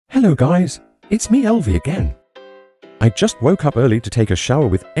Hello guys, it's me Elvie again. I just woke up early to take a shower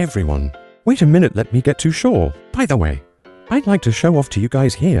with everyone. Wait a minute, let me get to shore. By the way, I'd like to show off to you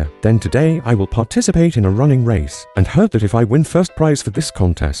guys here. Then today I will participate in a running race and heard that if I win first prize for this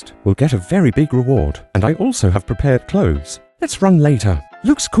contest, we'll get a very big reward. And I also have prepared clothes. Let's run later.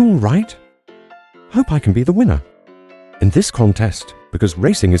 Looks cool, right? Hope I can be the winner in this contest, because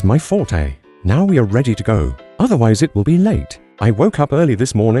racing is my forte. Now we are ready to go, otherwise it will be late. I woke up early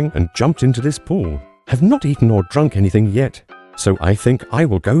this morning and jumped into this pool. Have not eaten or drunk anything yet, so I think I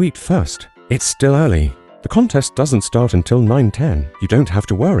will go eat first. It's still early. The contest doesn't start until 9:10. You don't have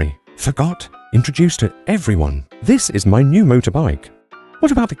to worry. Forgot. Introduced to everyone. This is my new motorbike.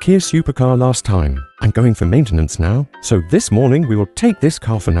 What about the Kia supercar last time? I'm going for maintenance now, so this morning we will take this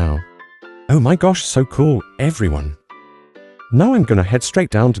car for now. Oh my gosh, so cool, everyone. Now I'm gonna head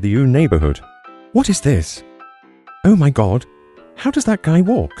straight down to the U neighborhood. What is this? Oh my god, how does that guy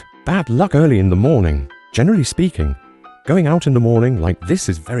walk? Bad luck early in the morning. Generally speaking, going out in the morning like this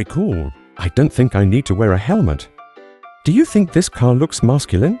is very cool. I don't think I need to wear a helmet. Do you think this car looks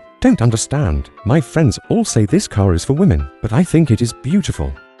masculine? Don't understand. My friends all say this car is for women, but I think it is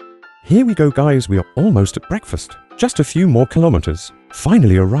beautiful. Here we go guys, we are almost at breakfast. Just a few more kilometers.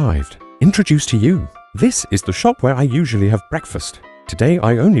 Finally arrived. Introduced to you. This is the shop where I usually have breakfast. Today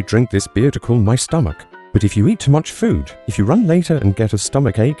I only drink this beer to cool my stomach. But if you eat too much food, if you run later and get a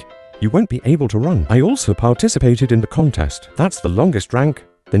stomachache, you won't be able to run. I also participated in the contest. That's the longest rank.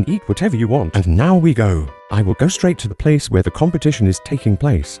 Then eat whatever you want. And now we go. I will go straight to the place where the competition is taking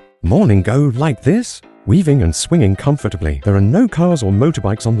place. Morning go like this, weaving and swinging comfortably. There are no cars or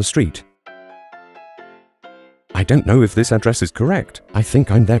motorbikes on the street. I don't know if this address is correct. I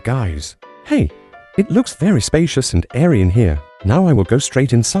think I'm there, guys. Hey, it looks very spacious and airy in here. Now I will go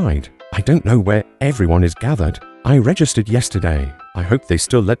straight inside. I don't know where everyone is gathered. I registered yesterday. I hope they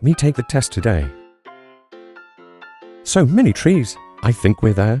still let me take the test today. So many trees. I think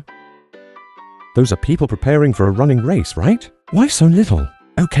we're there. Those are people preparing for a running race, right? Why so little?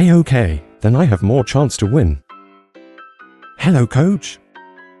 Okay. Then I have more chance to win. Hello, coach.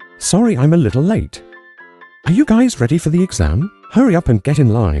 Sorry I'm a little late. Are you guys ready for the exam? Hurry up and get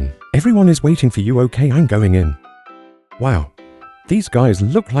in line. Everyone is waiting for you. Okay, I'm going in. Wow, these guys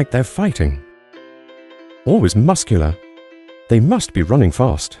look like they're fighting. Always muscular. They must be running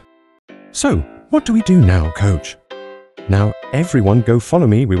fast. So, what do we do now, coach? Now, everyone go follow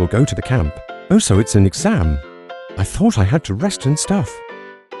me, we will go to the camp. Oh, so it's an exam. I thought I had to rest and stuff.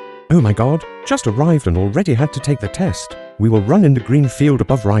 Oh my god, just arrived and already had to take the test. We will run in the green field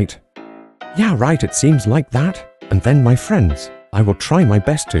above, right? Yeah, right, it seems like that. And then my friends, I will try my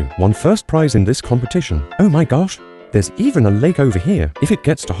best to win first prize in this competition. Oh my gosh, there's even a lake over here. If it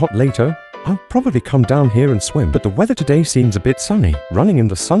gets too hot later, I'll probably come down here and swim. But the weather today seems a bit sunny. Running in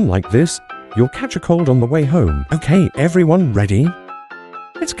the sun like this, you'll catch a cold on the way home. Okay, everyone ready?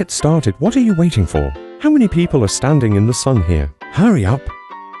 Let's get started. What are you waiting for? How many people are standing in the sun here? Hurry up.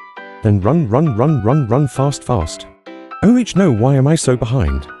 Then run fast. Oh, no, why am I so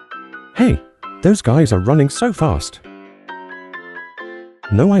behind? Hey, those guys are running so fast.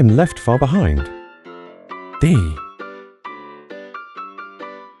 No, I'm left far behind. D.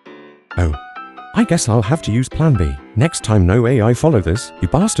 Oh, I guess I'll have to use plan B. Next time no way I follow this. You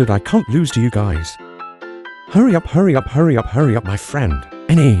bastard, I can't lose to you guys. Hurry up, my friend.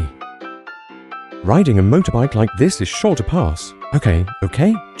 Any. Riding a motorbike like this is sure to pass. Okay,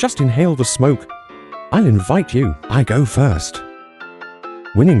 just inhale the smoke. I'll invite you. I go first.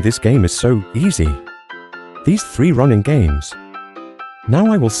 Winning this game is so easy. These 3 running games.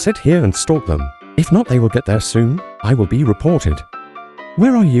 Now I will sit here and stalk them. If not, they will get there soon. I will be reported.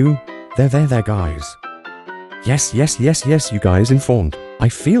 Where are you? There, guys. Yes, you guys informed. I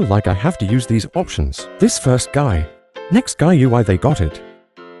feel like I have to use these options. This first guy. Next guy, why they got it.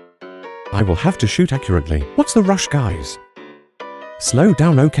 I will have to shoot accurately. What's the rush, guys? Slow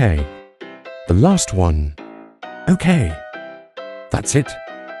down, okay. The last one. Okay. That's it.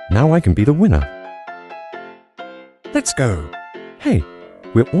 Now I can be the winner. Let's go. Hey,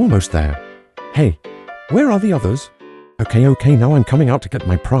 we're almost there. Hey, where are the others? Okay, now I'm coming out to get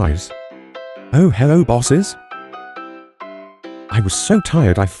my prize. Oh, hello, bosses. I was so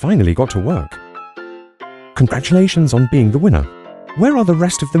tired I finally got to work. Congratulations on being the winner. Where are the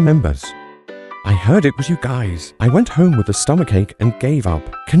rest of the members? I heard it was you guys. I went home with a stomachache and gave up.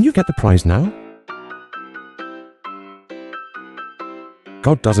 Can you get the prize now?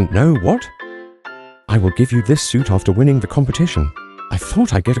 God doesn't know what? I will give you this suit after winning the competition. I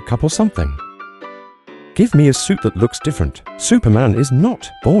thought I'd get a cup or something. Give me a suit that looks different. Superman is not.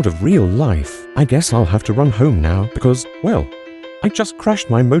 Bored of real life. I guess I'll have to run home now because, well, I just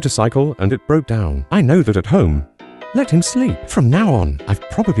crashed my motorcycle and it broke down. I know that at home. Let him sleep. From now on, I've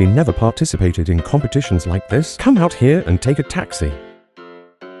probably never participated in competitions like this. Come out here and take a taxi.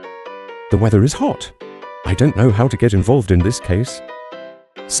 The weather is hot. I don't know how to get involved in this case.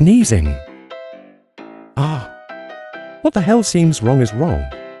 Sneezing. Ah. What the hell seems wrong is wrong.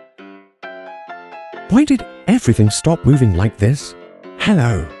 Why did everything stop moving like this?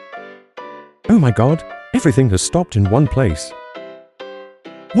 Hello. Oh my god, everything has stopped in one place.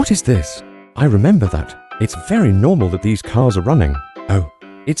 What is this? I remember that. It's very normal that these cars are running. Oh,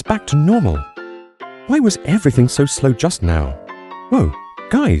 it's back to normal. Why was everything so slow just now? Whoa,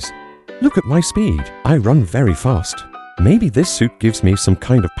 guys, look at my speed. I run very fast. Maybe this suit gives me some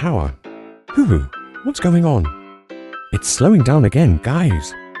kind of power. Hoo-hoo, what's going on? It's slowing down again,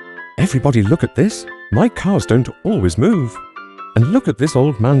 guys. Everybody look at this. My cars don't always move. And look at this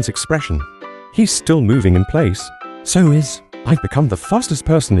old man's expression. He's still moving in place. I've become the fastest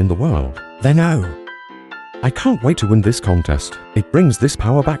person in the world. Then oh. I can't wait to win this contest. It brings this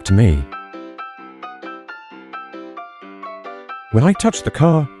power back to me. When I touch the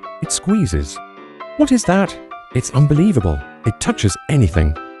car, it squeezes. What is that? It's unbelievable. It touches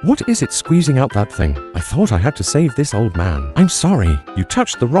anything. What is it squeezing out that thing? I thought I had to save this old man. I'm sorry, you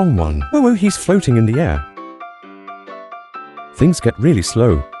touched the wrong one. Whoa, he's floating in the air. Things get really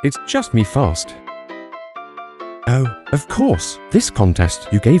slow. It's just me fast. Oh, of course. This contest,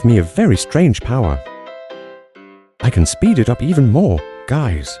 you gave me a very strange power. I can speed it up even more.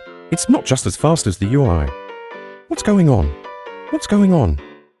 Guys, it's not just as fast as the UI. What's going on? What's going on?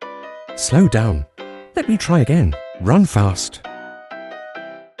 Slow down. Let me try again. Run fast.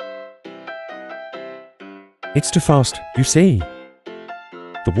 It's too fast, you see.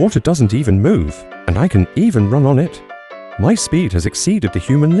 The water doesn't even move, and I can even run on it. My speed has exceeded the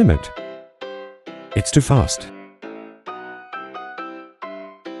human limit. It's too fast.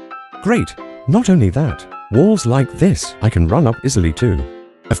 Great, not only that, walls like this I can run up easily too.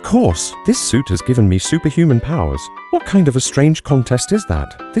 Of course, this suit has given me superhuman powers. What kind of a strange contest is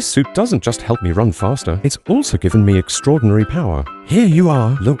that? This suit doesn't just help me run faster, it's also given me extraordinary power. Here you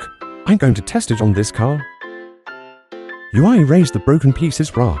are, look. I'm going to test it on this car. UI erased the broken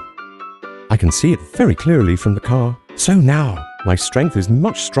pieces raw. I can see it very clearly from the car. So now, my strength is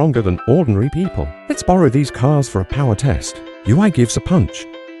much stronger than ordinary people. Let's borrow these cars for a power test. UI gives a punch.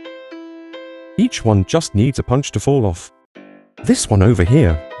 Each one just needs a punch to fall off. This one over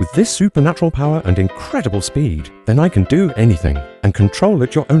here, with this supernatural power and incredible speed, then I can do anything and control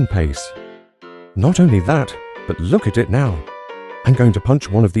at your own pace. Not only that, but look at it now. I'm going to punch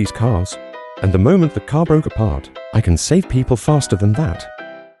one of these cars, and the moment the car broke apart, I can save people faster than that.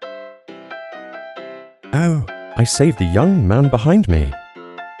 Oh, I saved the young man behind me.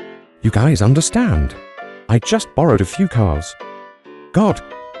 You guys understand? I just borrowed a few cars. God,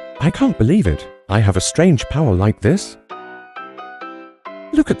 I can't believe it. I have a strange power like this.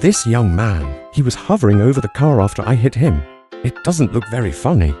 Look at this young man. He was hovering over the car after I hit him. It doesn't look very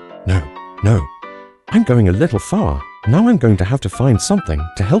funny. No. I'm going a little far. Now I'm going to have to find something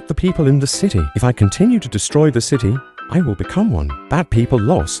to help the people in the city. If I continue to destroy the city, I will become one. Bad people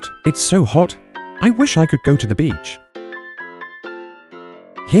lost. It's so hot. I wish I could go to the beach.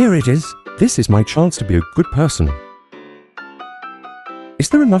 Here it is. This is my chance to be a good person. Is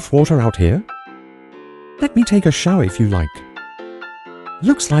there enough water out here? Let me take a shower if you like.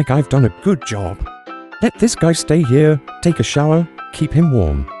 Looks like I've done a good job. Let this guy stay here, take a shower, keep him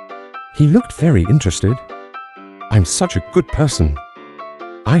warm. He looked very interested. I'm such a good person.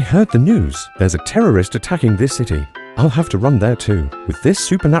 I heard the news. There's a terrorist attacking this city. I'll have to run there too. With this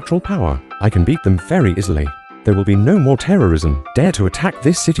supernatural power, I can beat them very easily. There will be no more terrorism. Dare to attack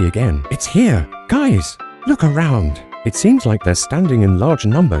this city again. It's here. Guys, look around. It seems like they're standing in large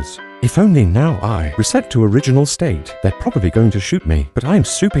numbers. If only now I reset to original state. They're probably going to shoot me, but I'm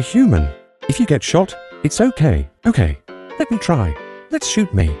superhuman. If you get shot, it's okay. Okay, let me try. Let's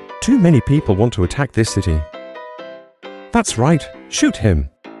shoot me. Too many people want to attack this city. That's right, shoot him.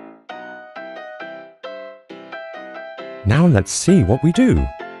 Now let's see what we do.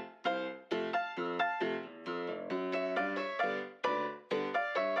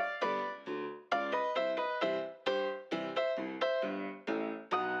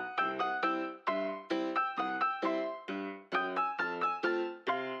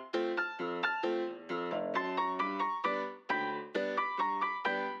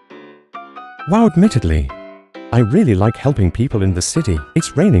 Wow, admittedly, I really like helping people in the city.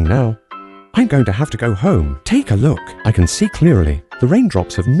 It's raining now. I'm going to have to go home. Take a look. I can see clearly. The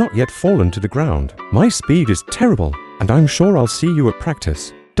raindrops have not yet fallen to the ground. My speed is terrible, and I'm sure I'll see you at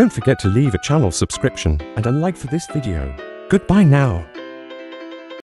practice. Don't forget to leave a channel subscription and a like for this video. Goodbye now.